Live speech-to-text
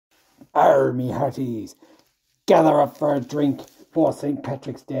Arr, me hearties, gather up for a drink for St.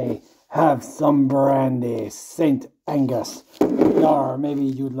 Patrick's Day. Have some brandy, St. Angus. Or maybe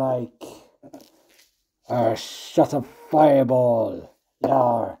you'd like a shot of Fireball.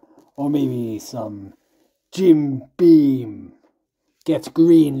 Or maybe some Jim Beam. Gets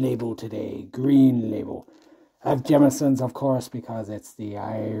green label today, green label. Have Jameson's, of course, because it's the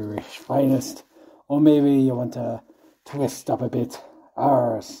Irish finest. Or maybe you want to twist up a bit.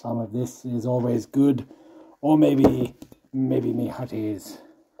 Or some of this is always good. Or maybe me hearties.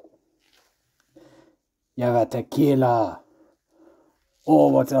 You have a tequila. Oh,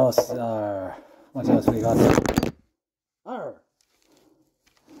 what else? What else we got? Arr.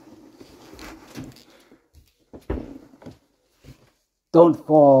 Don't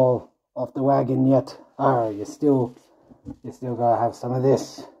fall off the wagon yet. Arr, you still gotta have some of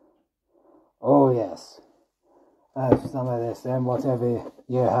this. Oh yes. Have some of this, and whatever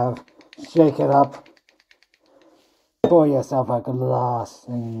you have, shake it up. Pour yourself a glass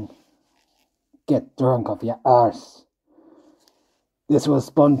and get drunk off your arse. This was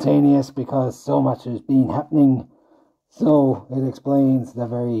spontaneous because so much has been happening. So it explains the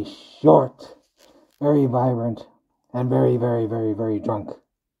very short, very vibrant, and very, very, very, very drunk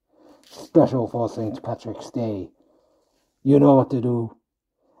special for St. Patrick's Day. You know what to do.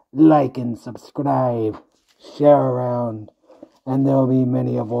 Like and subscribe. Share around. And there'll be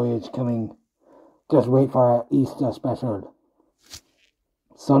many a voyage coming. Just wait for our Easter special.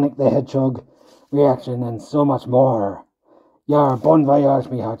 Sonic the Hedgehog reaction and so much more. Yar bon voyage,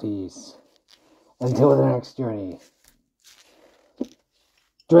 me hearties. Until the next journey.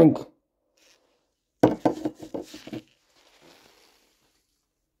 Drink.